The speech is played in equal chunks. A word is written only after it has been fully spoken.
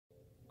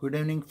Good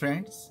evening,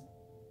 friends.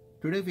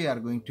 Today we are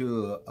going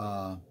to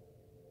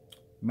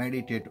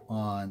meditate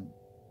on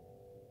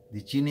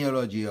the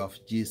genealogy of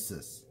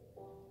Jesus,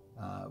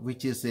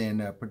 which is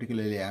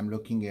particularly I'm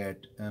looking at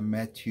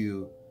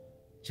Matthew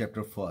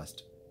chapter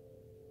 1st.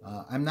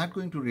 I'm not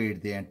going to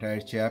read the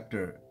entire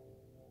chapter,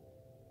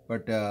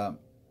 but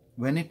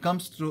when it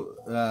comes to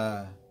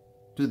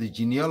the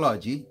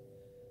genealogy,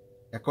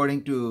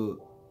 according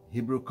to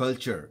Hebrew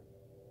culture,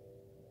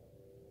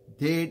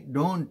 they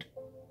don't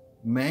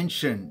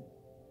mention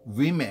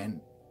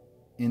women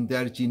in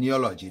their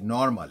genealogy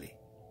normally.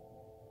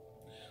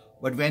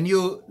 But when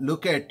you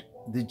look at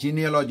the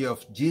genealogy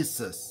of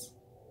Jesus,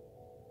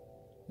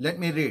 let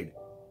me read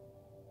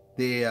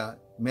the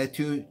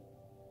Matthew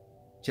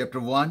chapter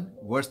 1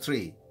 verse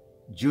 3.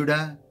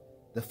 Judah,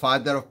 the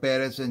father of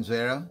Perez and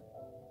Zerah,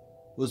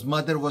 whose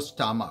mother was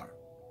Tamar.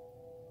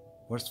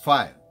 Verse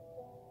 5.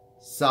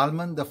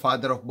 Salmon, the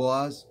father of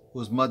Boaz,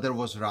 whose mother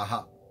was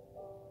Rahab.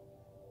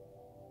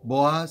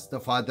 Boaz,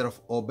 the father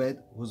of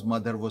Obed, whose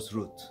mother was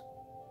Ruth.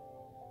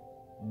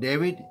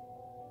 David,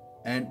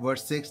 and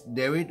verse 6,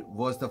 David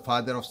was the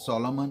father of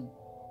Solomon,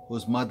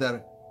 whose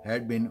mother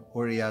had been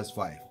Uriah's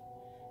wife.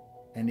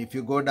 And if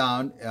you go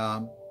down,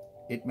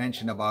 it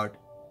mentioned about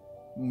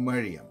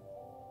Miriam,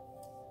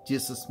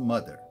 Jesus'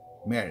 mother,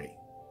 Mary.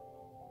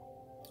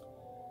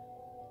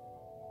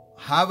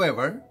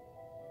 However,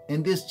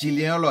 in this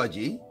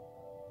genealogy,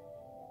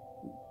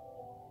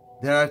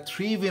 there are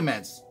three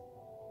women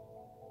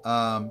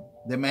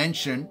they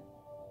mention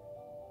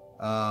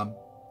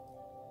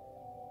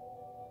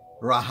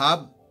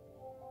Rahab,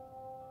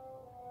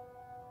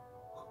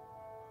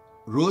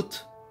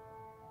 Ruth,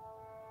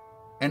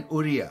 and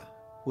Uriah.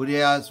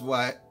 Uriah's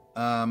wife,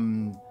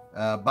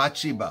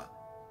 Bathsheba.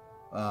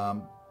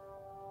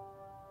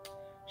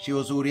 She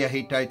was Uriah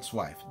Hittite's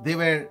wife. They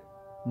were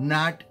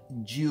not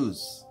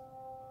Jews.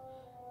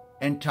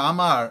 And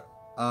Tamar,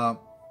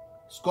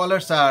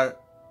 scholars are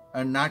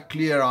not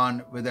clear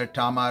on whether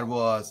Tamar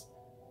was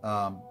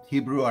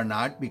Hebrew or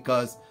not,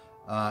 because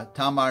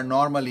Tamar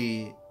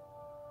normally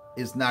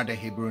is not a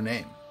Hebrew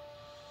name.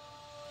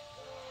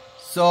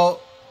 So,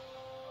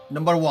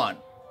 number one,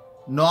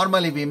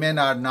 normally women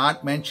are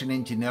not mentioned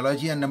in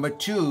genealogy, and number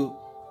two,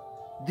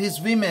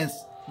 these women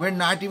were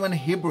not even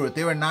Hebrew,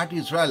 they were not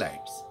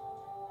Israelites.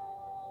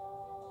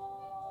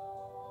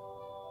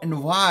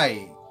 And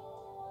why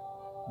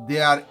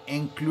they are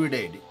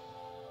included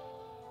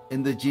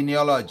in the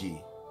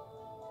genealogy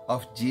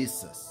of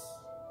Jesus?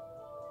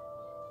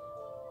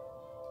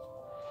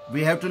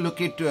 We have to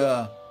look at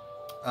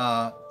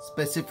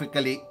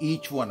specifically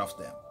each one of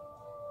them.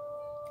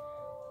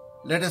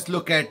 Let us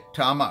look at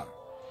Tamar.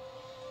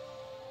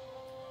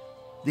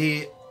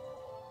 The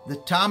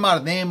Tamar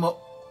name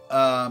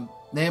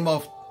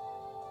of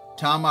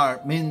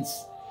Tamar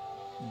means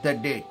the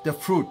date, the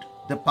fruit,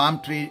 the palm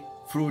tree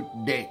fruit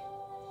date.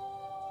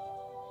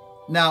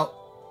 Now,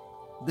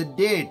 the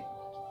date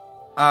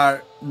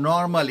are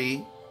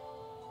normally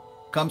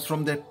comes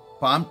from the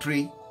palm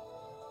tree,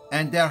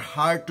 and they are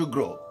hard to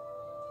grow.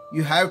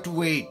 You have to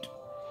wait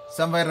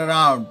somewhere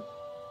around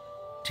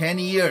 10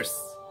 years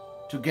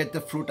to get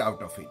the fruit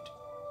out of it.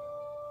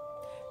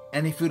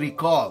 And if you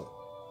recall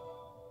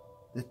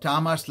the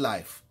Tamar's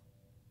life,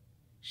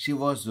 she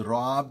was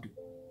robbed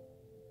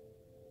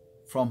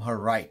from her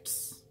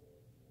rights,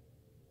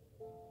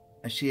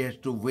 and she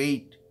had to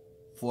wait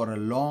for a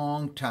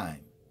long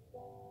time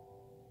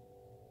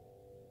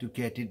to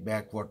get it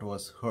back what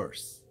was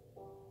hers.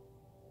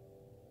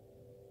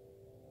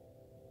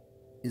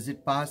 Is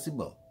it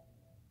possible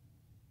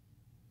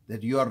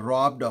that you are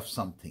robbed of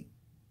something?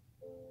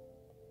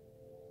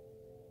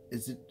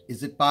 Is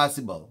it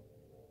possible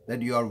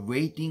that you are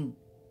waiting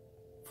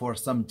for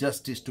some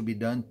justice to be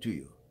done to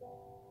you?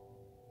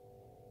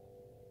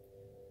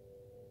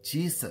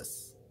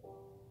 Jesus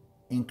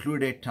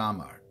included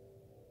Tamar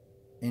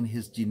in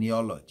his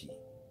genealogy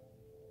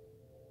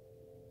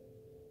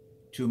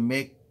to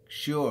make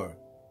sure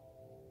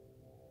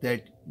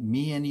that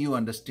me and you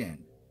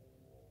understand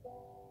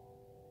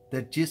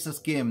that Jesus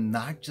came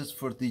not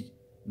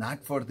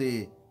for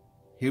the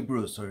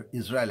Hebrews or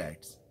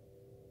Israelites.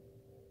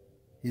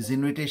 His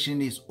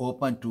invitation is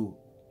open to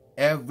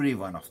every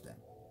one of them.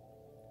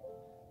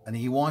 And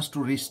he wants to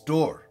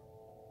restore.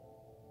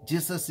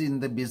 Jesus is in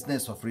the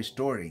business of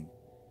restoring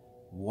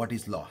what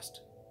is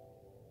lost,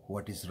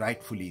 what is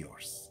rightfully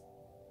yours.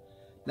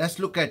 Let's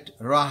look at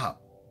Rahab.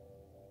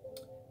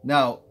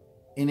 Now,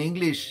 in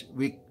English,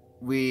 it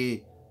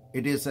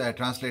is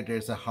translated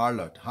as a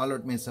harlot.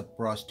 Harlot means a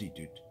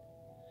prostitute.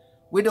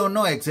 We don't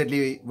know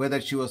exactly whether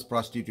she was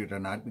prostitute or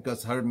not,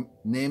 because her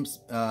name's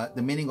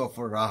the meaning of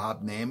her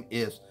Rahab name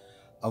is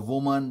a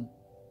woman,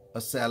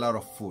 a seller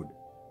of food.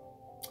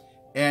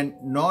 And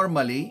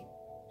normally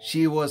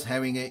she was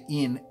having an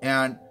inn,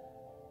 and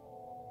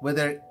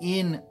whether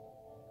inn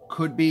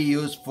could be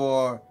used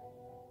for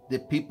the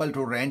people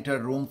to rent a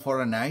room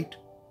for a night,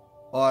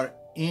 or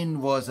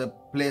inn was a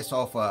place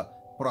of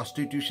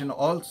prostitution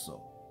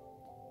also.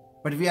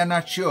 But we are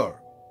not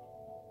sure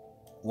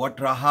what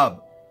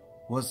Rahab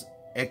was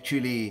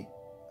actually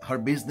her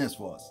business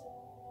was.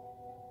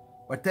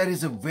 But there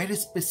is a very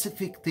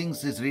specific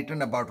things is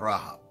written about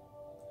Rahab.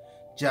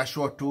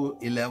 Joshua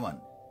 2:11.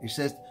 It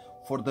says,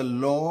 "For the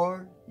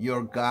Lord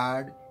your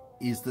God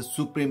is the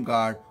supreme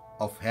God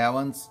of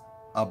heavens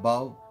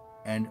above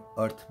and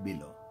earth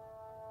below."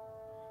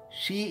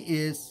 She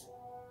is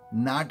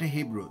not a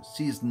Hebrew.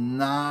 She is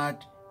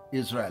not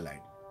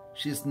Israelite.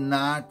 She is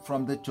not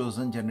from the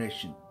chosen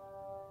generation.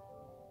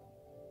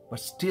 But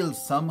still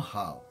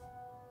somehow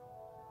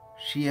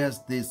she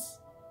has this,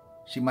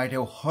 she might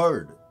have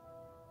heard,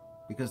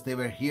 because they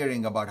were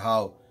hearing about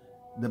how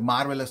the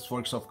marvelous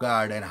works of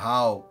God and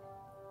how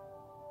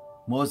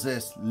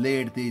Moses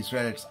led the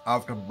Israelites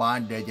out of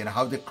bondage and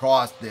how they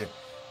crossed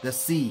the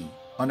sea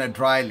on a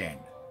dry land.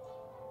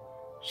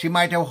 She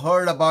might have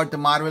heard about the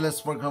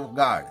marvelous work of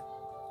God.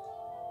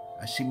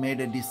 And she made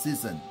a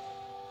decision.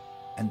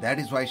 And that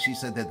is why she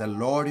said that the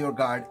Lord your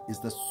God is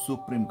the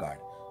supreme God.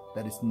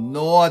 There is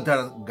no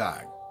other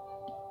God.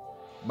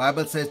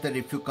 Bible says that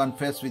if you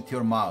confess with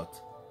your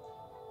mouth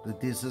that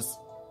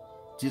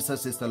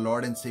Jesus is the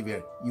Lord and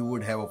Savior, you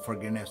would have a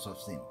forgiveness of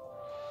sin.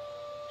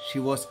 She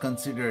was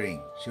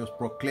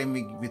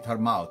proclaiming with her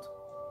mouth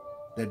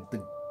that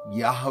the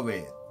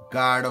Yahweh,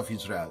 God of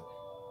Israel,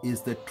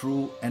 is the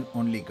true and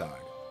only God.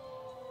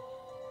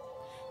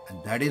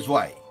 And that is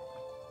why,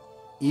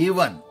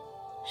 even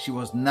she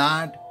was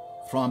not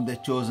from the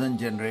chosen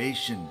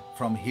generation,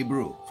 from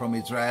Hebrew, from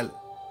Israel,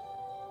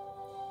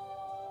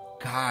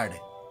 God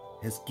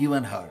has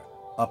given her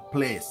a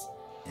place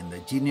in the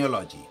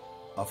genealogy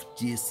of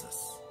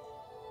Jesus.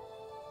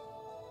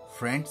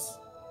 Friends,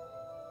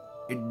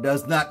 it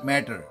does not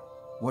matter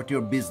what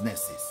your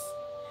business is.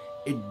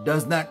 It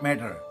does not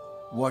matter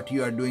what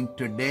you are doing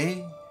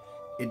today.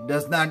 It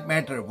does not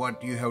matter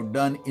what you have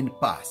done in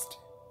past.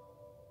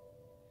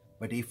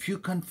 But if you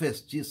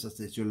confess Jesus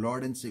as your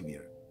Lord and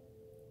Savior,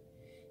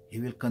 He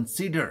will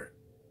consider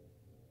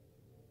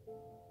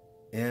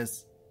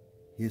as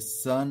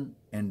His son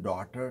and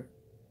daughter,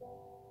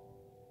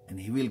 and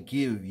He will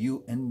give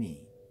you and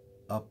me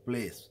a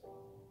place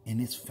in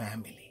His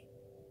family.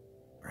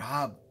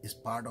 Rahab is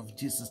part of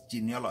Jesus'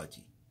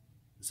 genealogy.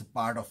 It's a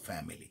part of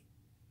family.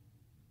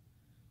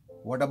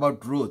 What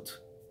about Ruth?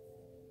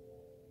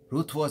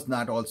 Ruth was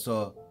not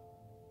also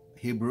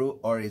Hebrew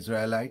or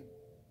Israelite.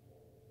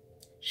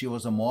 She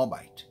was a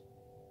Moabite.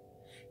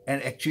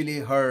 And actually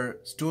her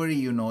story,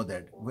 you know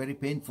that, very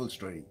painful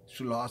story.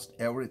 She lost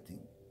everything.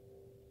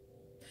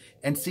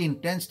 And she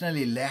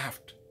intentionally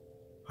left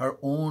her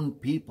own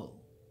people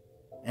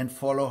and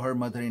followed her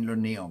mother-in-law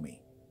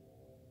Naomi.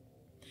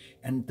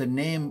 And the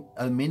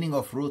meaning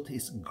of Ruth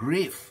is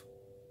grief.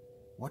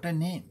 What a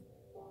name.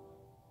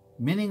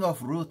 Meaning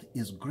of Ruth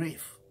is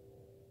grief.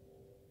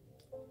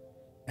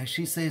 And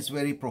she says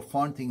very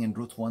profound thing in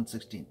Ruth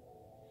 1:16.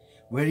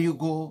 Where you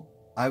go,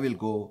 I will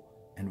go,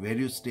 and where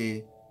you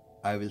stay,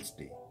 I will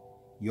stay.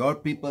 Your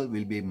people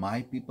will be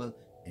my people,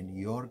 and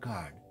your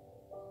God,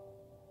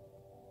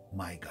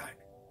 my God.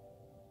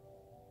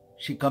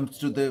 She comes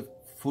to the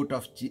foot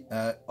of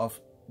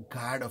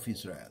God of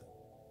Israel,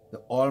 the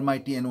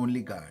Almighty and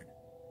only God.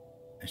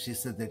 And she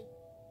said that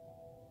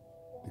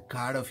the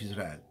God of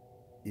Israel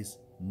is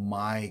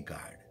my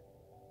God.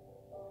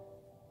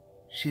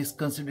 She is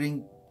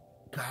considering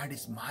God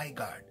is my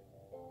God,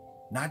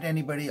 not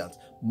anybody else,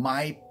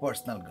 my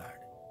personal God.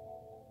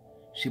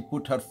 She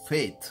put her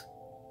faith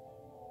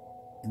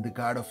in the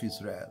God of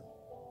Israel.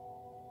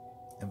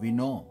 And we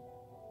know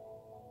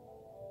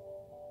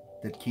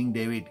that King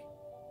David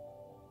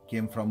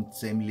came from the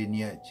same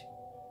lineage,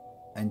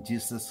 and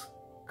Jesus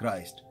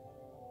Christ,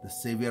 the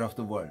Savior of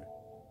the world,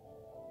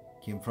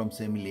 came from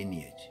same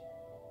lineage.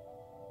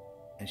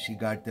 And she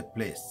got the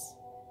place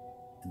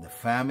in the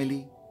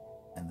family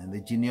and in the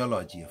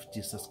genealogy of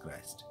Jesus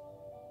Christ.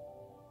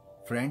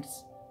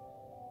 Friends,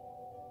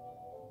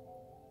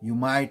 you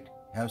might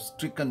have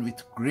stricken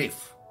with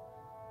grief.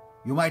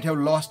 You might have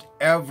lost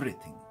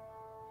everything.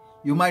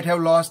 You might have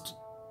lost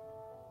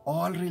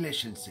all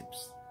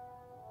relationships.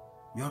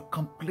 You are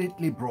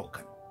completely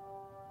broken.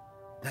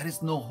 There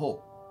is no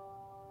hope.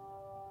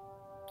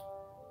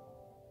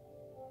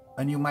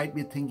 And you might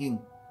be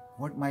thinking,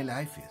 what my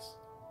life is.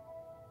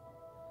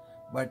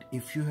 But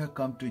if you have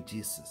come to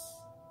Jesus,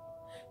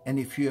 and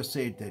if you have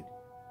said that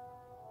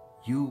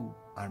you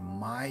are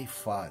my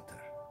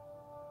Father,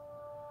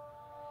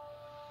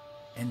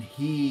 and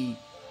He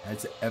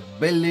has the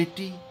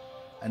ability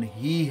and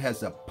He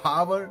has a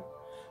power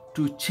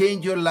to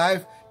change your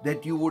life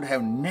that you would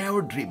have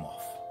never dreamed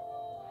of.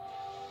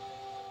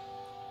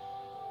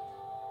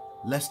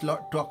 Let's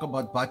talk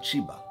about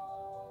Bathsheba.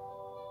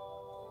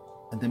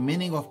 And the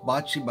meaning of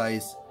Bathsheba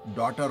is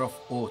daughter of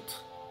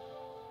oath.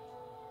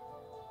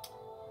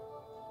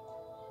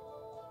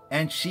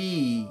 And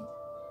she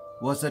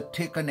was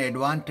taken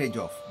advantage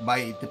of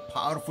by the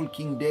powerful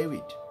King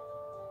David.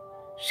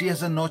 She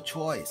has no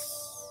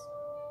choice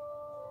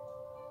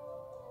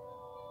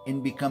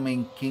in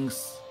becoming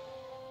king's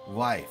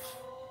wife.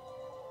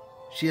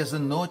 She has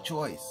no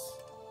choice.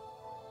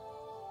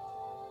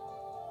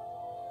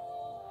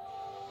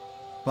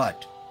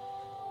 But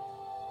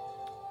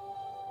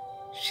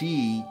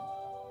She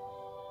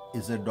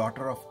is a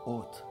daughter of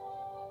oath.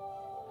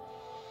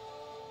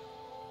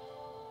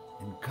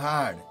 And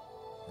God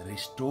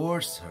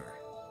restores her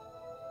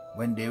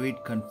when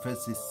David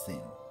confesses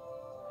sin.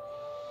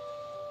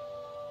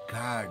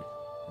 God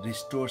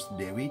restores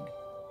David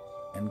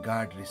and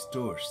God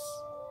restores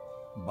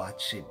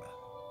Bathsheba.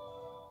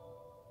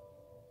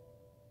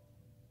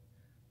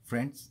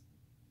 Friends,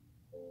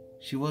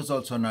 she was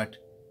also not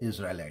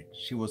Israelite.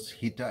 She was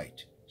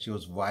Hittite. She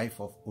was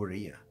wife of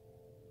Uriah.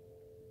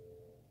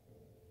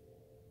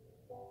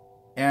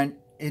 And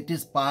it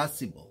is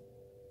possible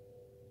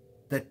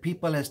that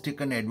people has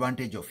taken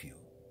advantage of you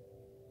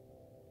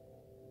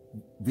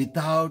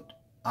without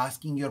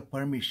asking your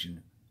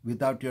permission,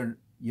 without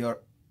your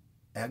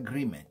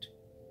agreement.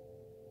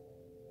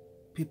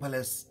 People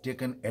has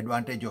taken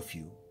advantage of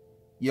you.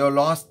 You have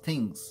lost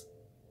things.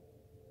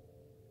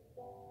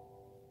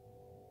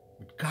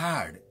 But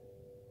God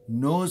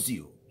knows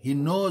you. He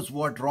knows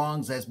what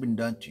wrongs has been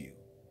done to you.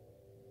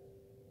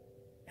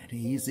 And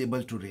He is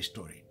able to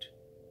restore it.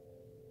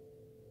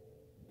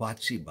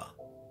 Bathsheba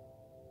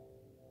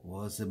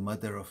was the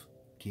mother of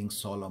King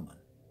Solomon.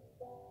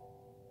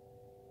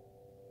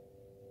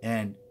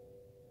 And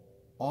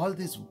all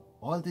these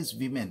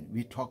women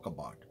we talk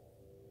about,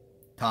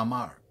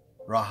 Tamar,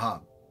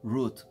 Rahab,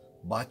 Ruth,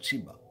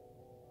 Bathsheba,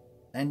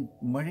 and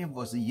Miriam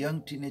was a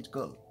young teenage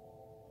girl.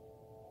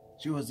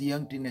 She was a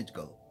young teenage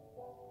girl.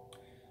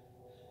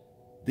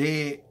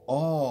 They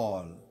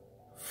all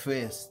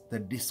faced the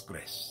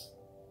disgrace.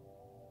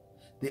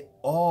 They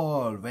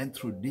all went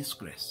through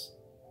disgrace.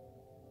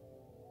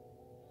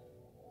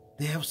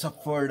 They have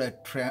suffered they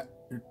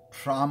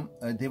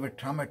were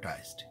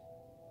traumatized.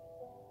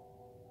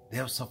 They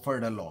have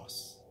suffered a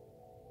loss.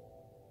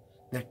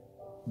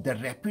 Their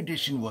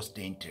reputation was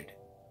tainted.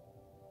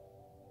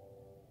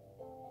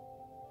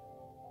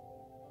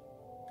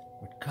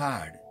 But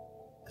God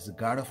is a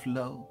God of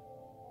love,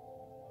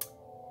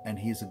 and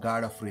He is a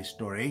God of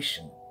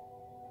restoration.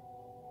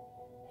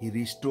 He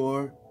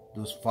restored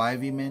those 5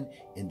 women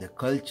in the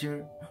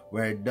culture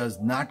where it does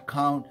not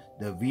count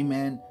the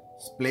women's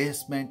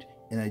placement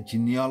in a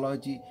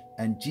genealogy,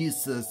 and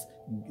Jesus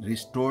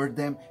restored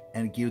them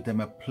and gave them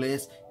a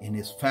place in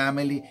His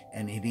family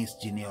and in His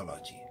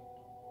genealogy.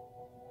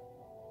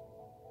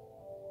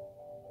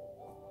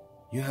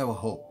 You have a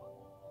hope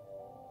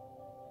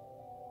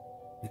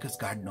because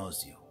God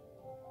knows you.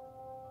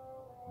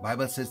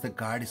 Bible says that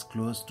God is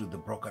close to the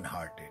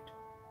brokenhearted.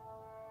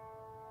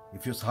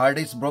 If your heart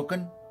is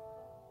broken,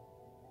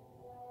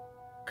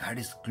 God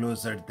is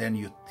closer than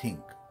you think.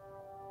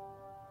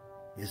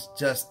 He's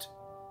just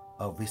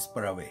a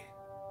whisper away.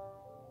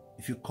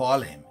 If you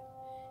call Him,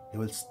 He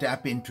will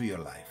step into your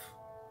life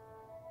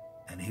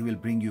and He will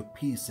bring you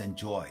peace and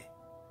joy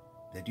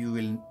that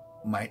you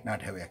might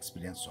not have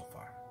experienced so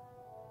far.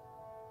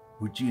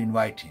 Would you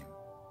invite Him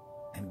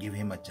and give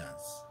Him a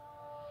chance?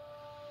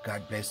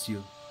 God bless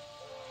you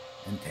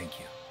and thank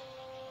you.